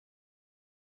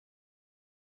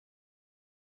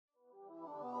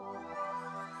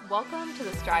Welcome to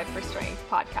the Strive for Strength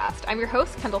podcast. I'm your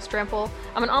host, Kendall Strample.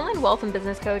 I'm an online wealth and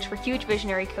business coach for huge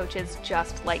visionary coaches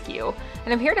just like you.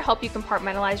 And I'm here to help you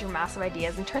compartmentalize your massive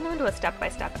ideas and turn them into a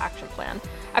step-by-step action plan.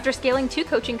 After scaling 2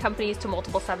 coaching companies to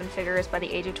multiple 7 figures by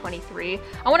the age of 23,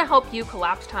 I want to help you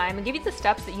collapse time and give you the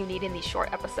steps that you need in these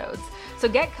short episodes. So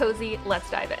get cozy, let's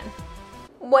dive in.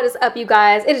 What is up, you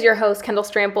guys? It is your host, Kendall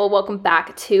Strample. Welcome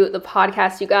back to the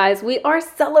podcast, you guys. We are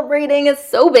celebrating. It's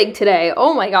so big today.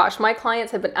 Oh my gosh, my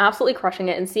clients have been absolutely crushing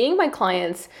it, and seeing my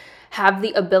clients have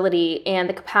the ability and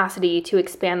the capacity to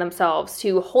expand themselves,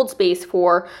 to hold space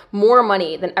for more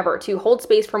money than ever, to hold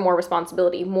space for more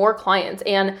responsibility, more clients,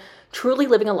 and truly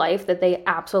living a life that they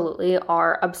absolutely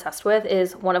are obsessed with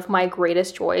is one of my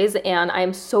greatest joys. And I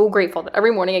am so grateful that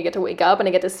every morning I get to wake up and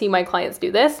I get to see my clients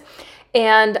do this.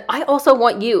 And I also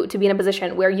want you to be in a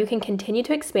position where you can continue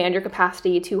to expand your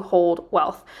capacity to hold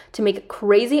wealth, to make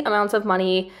crazy amounts of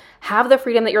money, have the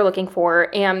freedom that you're looking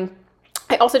for. And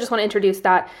I also just want to introduce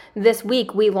that this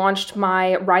week we launched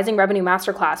my Rising Revenue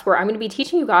Masterclass, where I'm going to be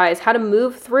teaching you guys how to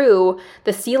move through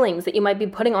the ceilings that you might be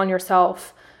putting on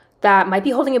yourself that might be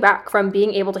holding you back from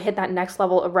being able to hit that next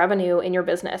level of revenue in your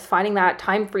business, finding that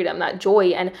time freedom, that joy,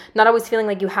 and not always feeling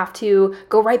like you have to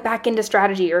go right back into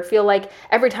strategy or feel like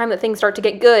every time that things start to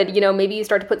get good, maybe you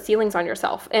start to put ceilings on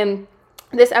yourself. And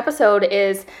this episode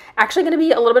is actually going to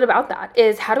be a little bit about that,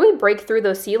 is how do we break through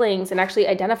those ceilings and actually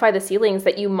identify the ceilings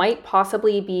that you might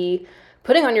possibly be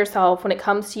putting on yourself when it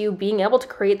comes to you being able to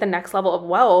create the next level of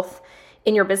wealth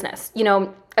in your business.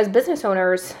 As business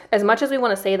owners, as much as we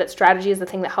want to say that strategy is the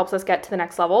thing that helps us get to the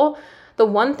next level, the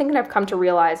one thing that I've come to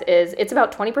realize is it's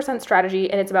about 20% strategy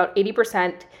and it's about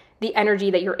 80% the energy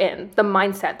that you're in, the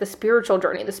mindset, the spiritual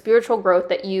journey, the spiritual growth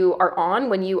that you are on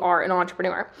when you are an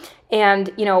entrepreneur. And,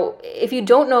 if you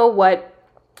don't know what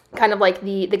kind of like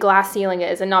the glass ceiling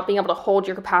is and not being able to hold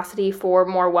your capacity for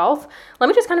more wealth, let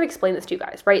me just kind of explain this to you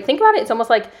guys, right? Think about it. It's almost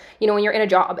like, when you're in a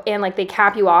job and like they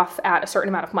cap you off at a certain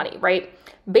amount of money, right?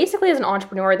 Basically, as an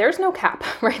entrepreneur, there's no cap,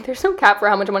 right? There's no cap for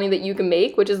how much money that you can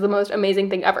make, which is the most amazing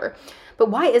thing ever.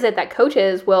 But why is it that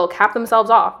coaches will cap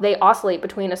themselves off? They oscillate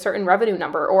between a certain revenue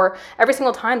number, or every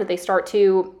single time that they start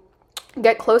to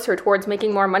get closer towards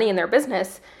making more money in their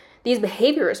business, these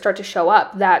behaviors start to show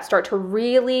up that start to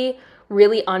really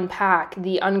unpack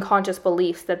the unconscious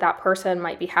beliefs that person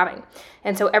might be having.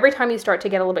 And so every time you start to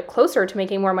get a little bit closer to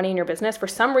making more money in your business, for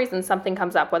some reason something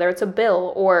comes up, whether it's a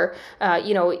bill or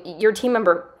your team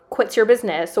member quits your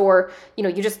business, or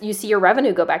you see your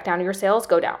revenue go back down or your sales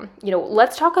go down.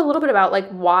 Let's talk a little bit about like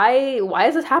why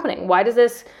is this happening? Why does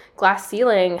this glass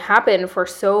ceiling happen for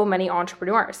so many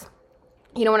entrepreneurs?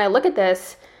 When I look at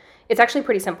this, it's actually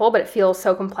pretty simple, but it feels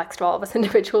so complex to all of us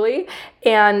individually.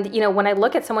 And, when I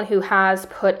look at someone who has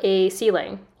put a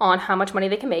ceiling on how much money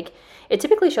they can make, it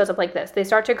typically shows up like this. They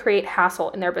start to create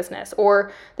hassle in their business,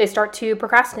 or they start to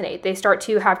procrastinate. They start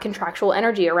to have contractual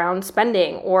energy around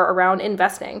spending or around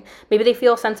investing. Maybe they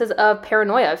feel senses of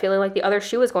paranoia, feeling like the other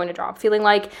shoe is going to drop, feeling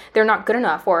like they're not good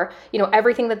enough, or,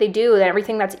 everything that they do, that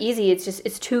everything that's easy,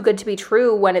 it's too good to be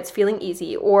true when it's feeling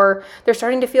easy. Or they're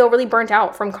starting to feel really burnt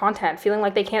out from content, feeling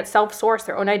like they can't self-source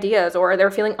their own ideas, or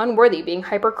they're feeling unworthy, being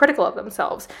hypercritical of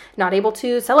themselves, not able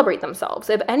to celebrate themselves.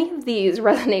 If any of these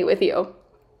resonate with you,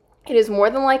 it is more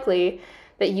than likely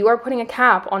that you are putting a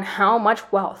cap on how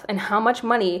much wealth and how much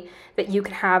money that you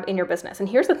can have in your business. And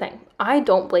here's the thing, I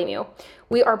don't blame you.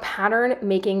 We are pattern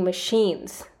making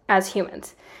machines as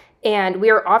humans. And we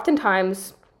are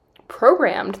oftentimes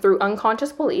programmed through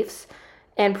unconscious beliefs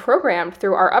and programmed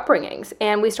through our upbringings.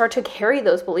 And we start to carry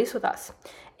those beliefs with us.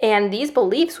 And these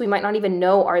beliefs we might not even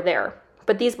know are there,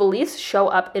 but these beliefs show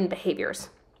up in behaviors.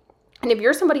 And if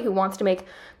you're somebody who wants to make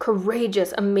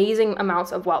courageous, amazing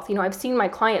amounts of wealth, I've seen my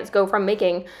clients go from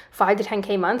making 5 to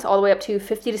 10K months all the way up to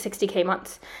 50 to 60K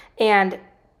months, and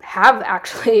have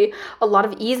actually a lot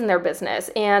of ease in their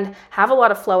business and have a lot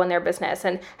of flow in their business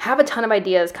and have a ton of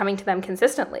ideas coming to them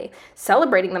consistently,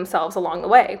 celebrating themselves along the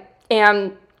way.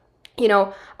 And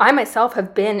I myself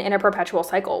have been in a perpetual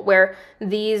cycle where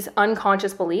these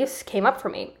unconscious beliefs came up for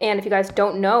me. And if you guys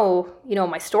don't know,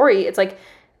 my story, it's like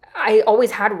I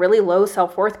always had really low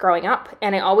self-worth growing up,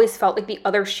 and I always felt like the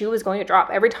other shoe was going to drop.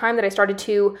 Every time that I started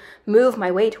to move my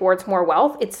way towards more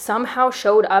wealth, it somehow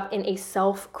showed up in a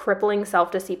self-crippling,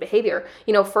 self-deceit behavior.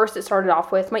 First it started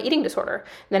off with my eating disorder.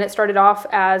 Then it started off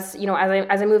as,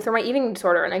 as I moved through my eating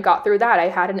disorder and I got through that, I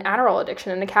had an Adderall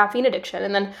addiction and a caffeine addiction.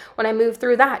 And then when I moved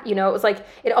through that, it was like,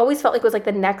 it always felt like it was like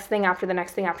the next thing after the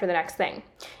next thing after the next thing.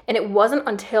 And it wasn't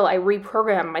until I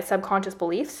reprogrammed my subconscious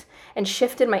beliefs and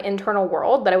shifted my internal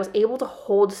world that I was able to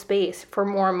hold space for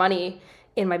more money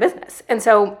in my business. And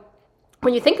so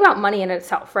when you think about money in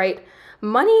itself, right?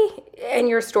 Money and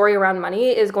your story around money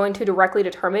is going to directly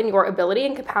determine your ability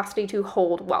and capacity to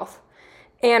hold wealth.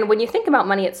 And when you think about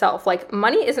money itself, like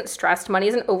money isn't stressed, money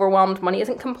isn't overwhelmed, money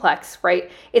isn't complex,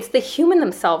 right? It's the human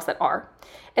themselves that are.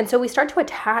 And so we start to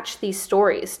attach these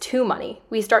stories to money.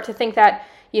 We start to think that,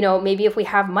 maybe if we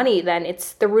have money, then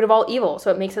it's the root of all evil,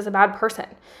 so it makes us a bad person.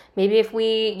 Maybe if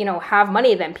we, have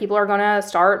money, then people are going to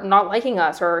start not liking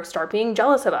us or start being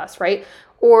jealous of us, right?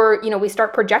 Or, we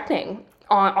start projecting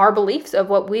on our beliefs of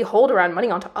what we hold around money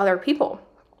onto other people.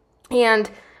 And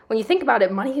when you think about it,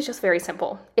 money is just very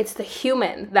simple. It's the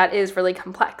human that is really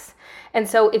complex. And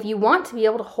so if you want to be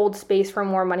able to hold space for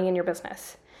more money in your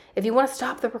business, if you want to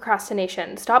stop the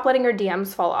procrastination, stop letting your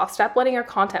DMs fall off, stop letting your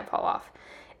content fall off,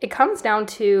 it comes down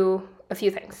to a few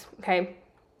things, okay?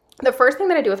 The first thing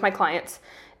that I do with my clients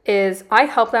is I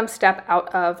help them step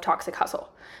out of toxic hustle.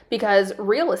 Because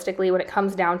realistically, when it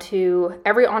comes down to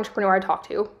every entrepreneur I talk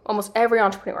to, almost every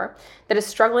entrepreneur that is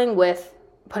struggling with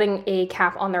putting a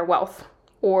cap on their wealth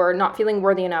or not feeling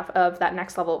worthy enough of that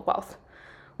next level of wealth,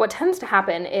 what tends to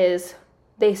happen is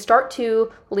they start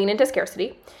to lean into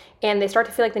scarcity and they start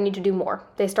to feel like they need to do more.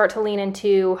 They start to lean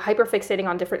into hyperfixating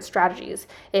on different strategies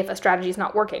if a strategy is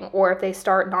not working, or if they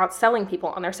start not selling people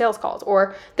on their sales calls,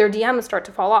 or their DMs start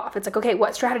to fall off. It's like, okay,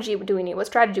 what strategy do we need? What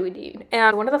strategy do we need?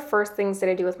 And one of the first things that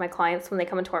I do with my clients when they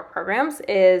come into our programs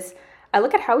is I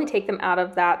look at how we take them out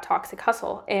of that toxic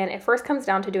hustle. And it first comes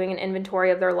down to doing an inventory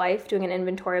of their life, doing an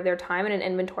inventory of their time, and an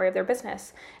inventory of their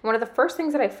business. And one of the first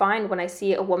things that I find when I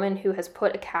see a woman who has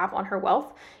put a cap on her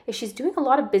wealth is she's doing a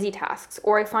lot of busy tasks,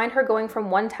 or I find her going from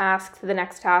one task to the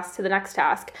next task to the next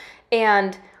task.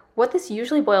 And what this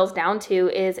usually boils down to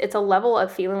is it's a level of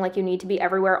feeling like you need to be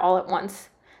everywhere all at once,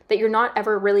 that you're not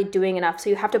ever really doing enough. So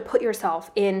you have to put yourself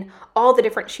in all the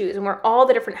different shoes and wear all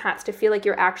the different hats to feel like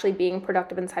you're actually being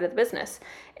productive inside of the business.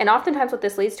 And oftentimes what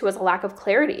this leads to is a lack of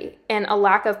clarity and a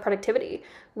lack of productivity,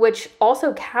 which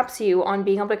also caps you on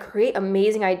being able to create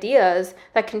amazing ideas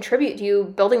that contribute to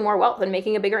you building more wealth and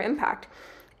making a bigger impact.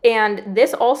 And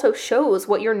this also shows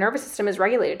what your nervous system is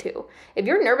regulated to. If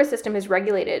your nervous system is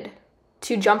regulated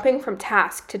to jumping from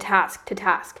task to task to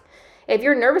task, if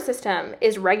your nervous system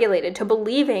is regulated to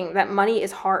believing that money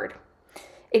is hard,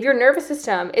 if your nervous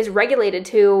system is regulated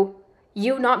to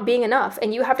you not being enough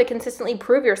and you have to consistently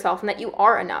prove yourself and that you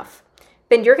are enough,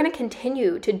 then you're going to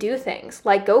continue to do things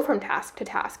like go from task to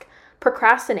task,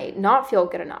 procrastinate, not feel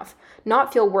good enough,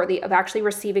 not feel worthy of actually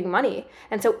receiving money.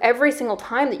 And so every single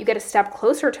time that you get a step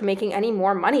closer to making any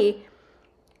more money,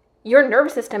 your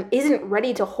nervous system isn't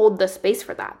ready to hold the space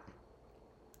for that.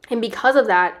 And because of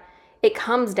that, it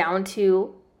comes down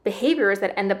to behaviors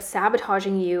that end up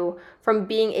sabotaging you from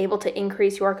being able to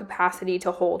increase your capacity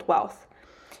to hold wealth.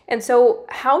 And so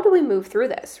how do we move through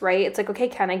this, right? It's like, okay,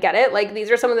 Ken, I get it. Like, these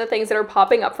are some of the things that are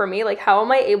popping up for me. Like, how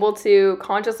am I able to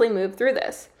consciously move through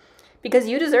this? Because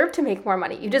you deserve to make more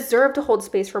money. You deserve to hold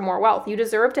space for more wealth. You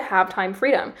deserve to have time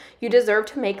freedom. You deserve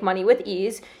to make money with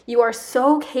ease. You are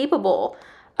so capable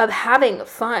of having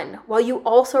fun while you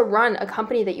also run a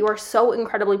company that you are so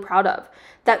incredibly proud of,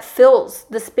 that fills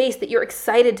the space that you're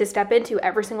excited to step into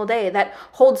every single day, that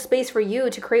holds space for you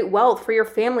to create wealth for your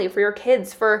family, for your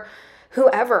kids, for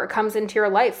whoever comes into your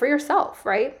life, for yourself,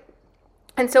 right?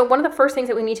 And so one of the first things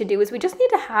that we need to do is we just need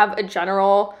to have a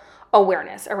general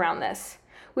awareness around this.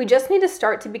 We just need to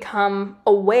start to become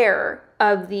aware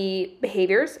of the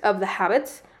behaviors, of the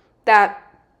habits that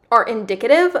are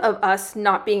indicative of us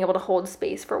not being able to hold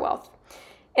space for wealth.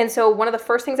 And so one of the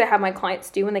first things I have my clients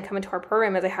do when they come into our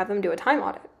program is I have them do a time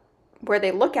audit where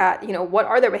they look at, what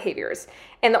are their behaviors?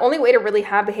 And the only way to really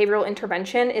have behavioral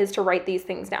intervention is to write these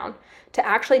things down, to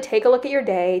actually take a look at your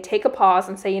day, take a pause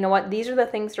and say, these are the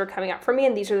things that are coming up for me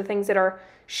and these are the things that are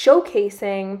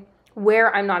showcasing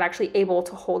where I'm not actually able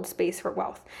to hold space for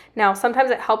wealth. Now, sometimes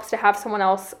it helps to have someone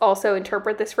else also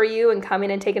interpret this for you and come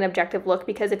in and take an objective look,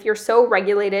 because if you're so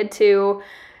regulated to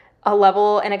a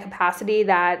level and a capacity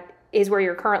that is where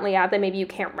you're currently at that maybe you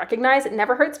can't recognize, it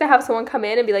never hurts to have someone come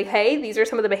in and be like, hey, these are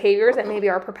some of the behaviors that maybe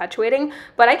are perpetuating,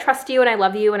 but I trust you and I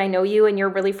love you and I know you and you're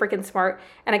really freaking smart.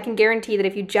 And I can guarantee that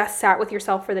if you just sat with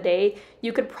yourself for the day,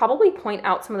 you could probably point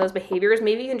out some of those behaviors.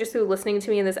 Maybe even just through listening to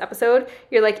me in this episode,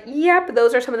 you're like, yep,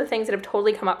 those are some of the things that have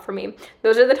totally come up for me.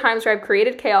 Those are the times where I've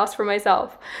created chaos for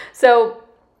myself. So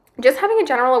just having a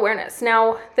general awareness.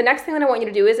 Now, the next thing that I want you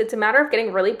to do is it's a matter of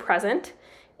getting really present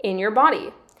in your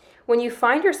body. When you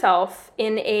find yourself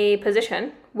in a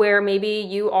position where maybe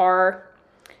you are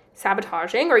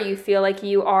sabotaging or you feel like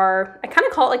you are, I kind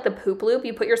of call it like the poop loop.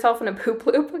 You put yourself in a poop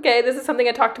loop, okay? This is something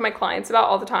I talk to my clients about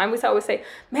all the time. We always say,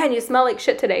 man, you smell like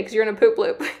shit today because you're in a poop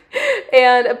loop.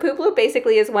 And a poop loop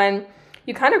basically is when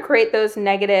you kind of create those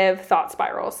negative thought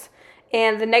spirals.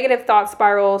 And the negative thought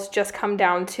spirals just come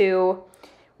down to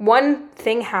one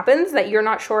thing happens that you're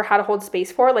not sure how to hold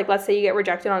space for. Like, let's say you get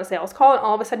rejected on a sales call and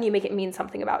all of a sudden you make it mean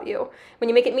something about you. When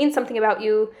you make it mean something about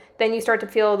you, then you start to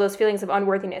feel those feelings of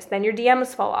unworthiness. Then your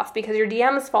DMs fall off. Because your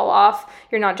DMs fall off,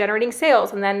 you're not generating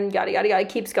sales, and then yada, yada, yada,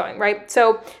 keeps going, right?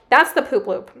 So that's the poop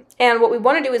loop. And what we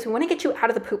want to do is we want to get you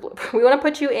out of the poop loop. We want to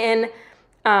put you in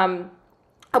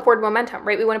upward momentum,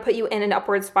 right? We want to put you in an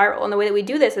upward spiral. And the way that we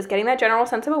do this is getting that general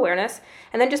sense of awareness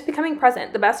and then just becoming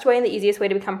present. The best way and the easiest way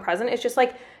to become present is just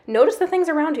like notice the things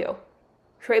around you.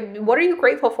 Right? What are you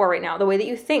grateful for right now? The way that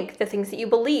you think, the things that you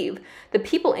believe, the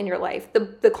people in your life,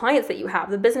 the clients that you have,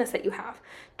 the business that you have.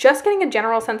 Just getting a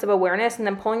general sense of awareness and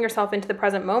then pulling yourself into the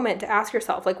present moment to ask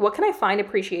yourself, like, what can I find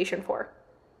appreciation for?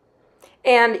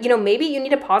 And, maybe you need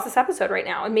to pause this episode right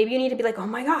now and maybe you need to be like, oh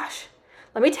my gosh,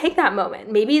 let me take that moment.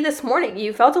 Maybe this morning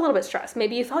you felt a little bit stressed.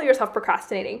 Maybe you felt yourself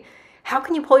procrastinating. How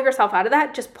can you pull yourself out of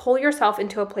that? Just pull yourself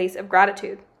into a place of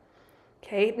gratitude.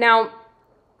 Okay. Now,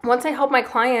 once I help my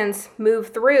clients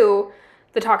move through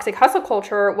the toxic hustle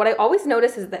culture, what I always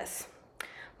notice is this.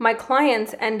 My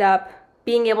clients end up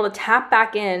being able to tap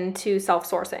back into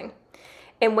self-sourcing.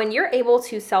 And when you're able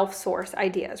to self-source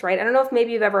ideas, right? I don't know if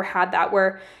maybe you've ever had that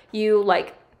where you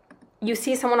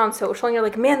see someone on social and you're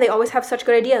like, man, they always have such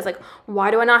good ideas. Like, why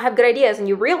do I not have good ideas? And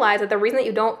you realize that the reason that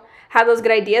you don't have those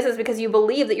good ideas is because you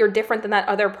believe that you're different than that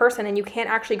other person and you can't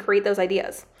actually create those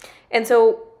ideas. And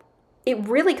so wealth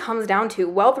really comes down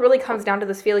to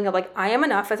this feeling of like, I am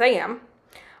enough as I am.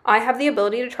 I have the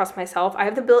ability to trust myself. I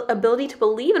have the ability to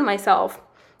believe in myself.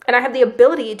 And I have the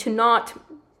ability to not,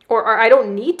 or I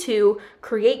don't need to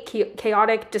create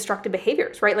chaotic, destructive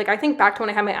behaviors, right? Like I think back to when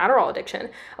I had my Adderall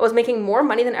addiction. I was making more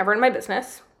money than ever in my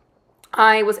business.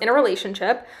 I was in a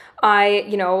relationship. I,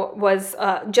 was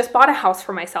just bought a house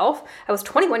for myself. I was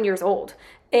 21 years old.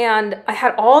 And I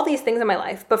had all these things in my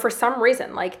life, but for some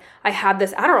reason, like I had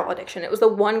this Adderall addiction. It was the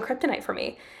one kryptonite for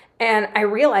me. And I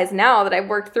realize now that I've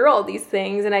worked through all these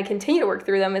things and I continue to work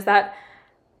through them is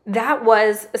that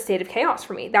was a state of chaos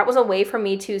for me. That was a way for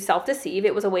me to self-deceive.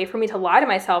 It was a way for me to lie to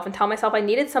myself and tell myself I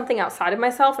needed something outside of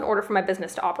myself in order for my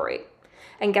business to operate.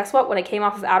 And guess what? When I came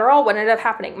off of Adderall, what ended up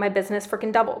happening? My business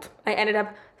freaking doubled. I ended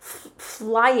up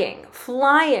flying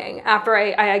after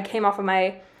I came off of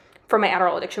from my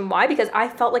Adderall addiction. Why? Because I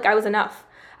felt like I was enough.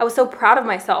 I was so proud of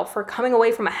myself for coming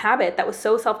away from a habit that was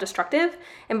so self-destructive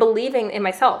and believing in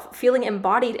myself, feeling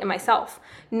embodied in myself,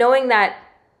 knowing that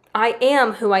I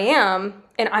am who I am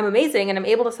and I'm amazing and I'm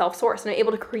able to self-source and I'm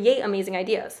able to create amazing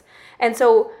ideas. And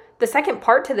so the second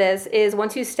part to this is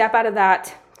once you step out of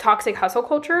that toxic hustle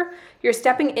culture, you're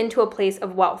stepping into a place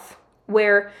of wealth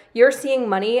where you're seeing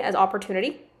money as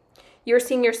opportunity. You're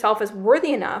seeing yourself as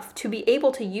worthy enough to be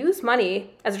able to use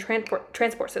money as a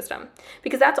transport system,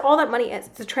 because that's all that money is.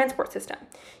 It's a transport system.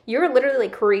 You're literally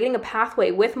creating a pathway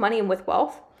with money and with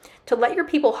wealth to let your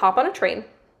people hop on a train.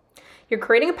 You're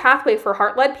creating a pathway for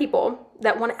heart-led people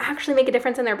that want to actually make a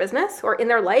difference in their business or in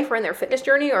their life or in their fitness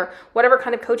journey or whatever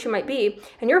kind of coach you might be.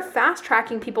 And you're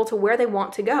fast-tracking people to where they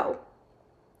want to go.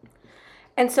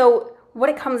 And so what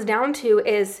it comes down to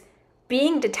is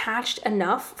being detached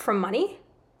enough from money,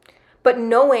 but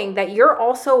knowing that you're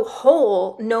also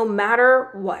whole no matter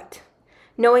what.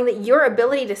 Knowing that your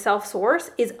ability to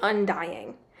self-source is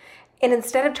undying. And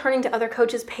instead of turning to other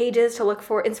coaches' pages to look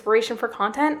for inspiration for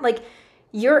content, like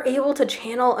you're able to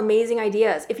channel amazing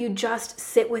ideas if you just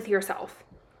sit with yourself.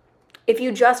 If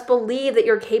you just believe that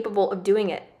you're capable of doing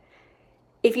it.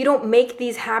 If you don't make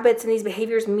these habits and these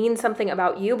behaviors mean something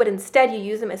about you, but instead you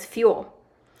use them as fuel.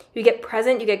 You get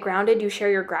present, you get grounded, you share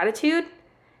your gratitude,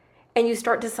 and you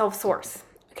start to self-source,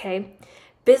 okay?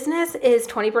 Business is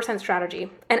 20%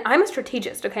 strategy, and I'm a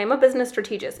strategist, okay? I'm a business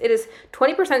strategist. It is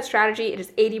 20% strategy, it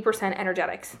is 80%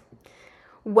 energetics.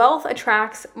 Wealth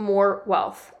attracts more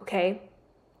wealth, okay?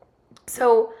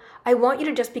 So I want you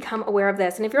to just become aware of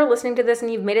this. And if you're listening to this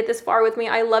and you've made it this far with me,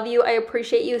 I love you. I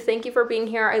appreciate you. Thank you for being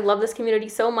here. I love this community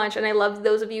so much. And I love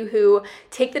those of you who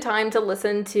take the time to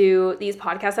listen to these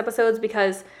podcast episodes,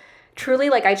 because truly,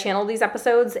 like, I channel these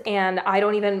episodes and I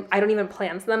don't even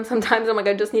plan them. Sometimes I'm like,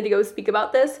 I just need to go speak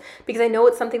about this because I know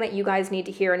it's something that you guys need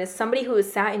to hear. And as somebody who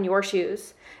has sat in your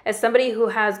shoes, as somebody who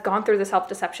has gone through the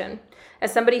self-deception,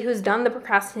 as somebody who's done the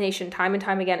procrastination time and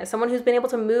time again, as someone who's been able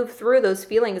to move through those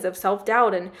feelings of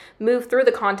self-doubt and move through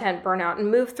the content burnout and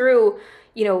move through,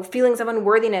 feelings of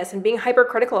unworthiness and being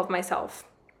hypercritical of myself,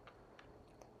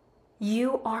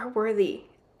 you are worthy.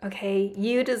 Okay,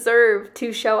 you deserve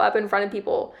to show up in front of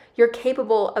people. You're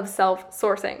capable of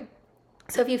self-sourcing.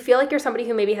 So if you feel like you're somebody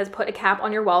who maybe has put a cap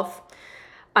on your wealth,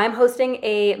 I'm hosting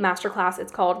a masterclass.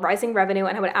 It's called Rising Revenue,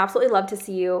 and I would absolutely love to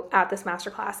see you at this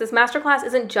masterclass. This masterclass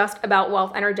isn't just about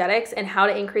wealth energetics and how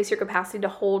to increase your capacity to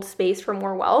hold space for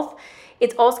more wealth.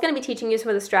 It's also going to be teaching you some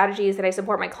of the strategies that I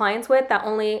support my clients with that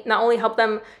not only help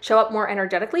them show up more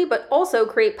energetically, but also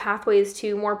create pathways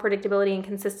to more predictability and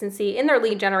consistency in their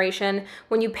lead generation.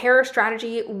 When you pair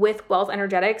strategy with wealth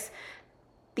energetics,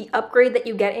 the upgrade that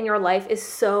you get in your life is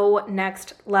so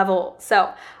next level.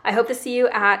 So I hope to see you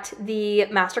at the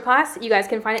masterclass. You guys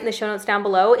can find it in the show notes down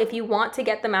below. If you want to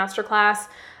get the masterclass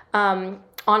on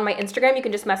my Instagram, you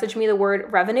can just message me the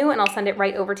word revenue and I'll send it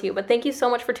right over to you. But thank you so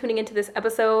much for tuning into this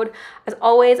episode. As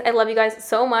always, I love you guys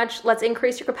so much. Let's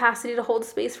increase your capacity to hold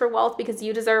space for wealth because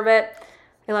you deserve it.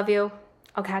 I love you.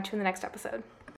 I'll catch you in the next episode.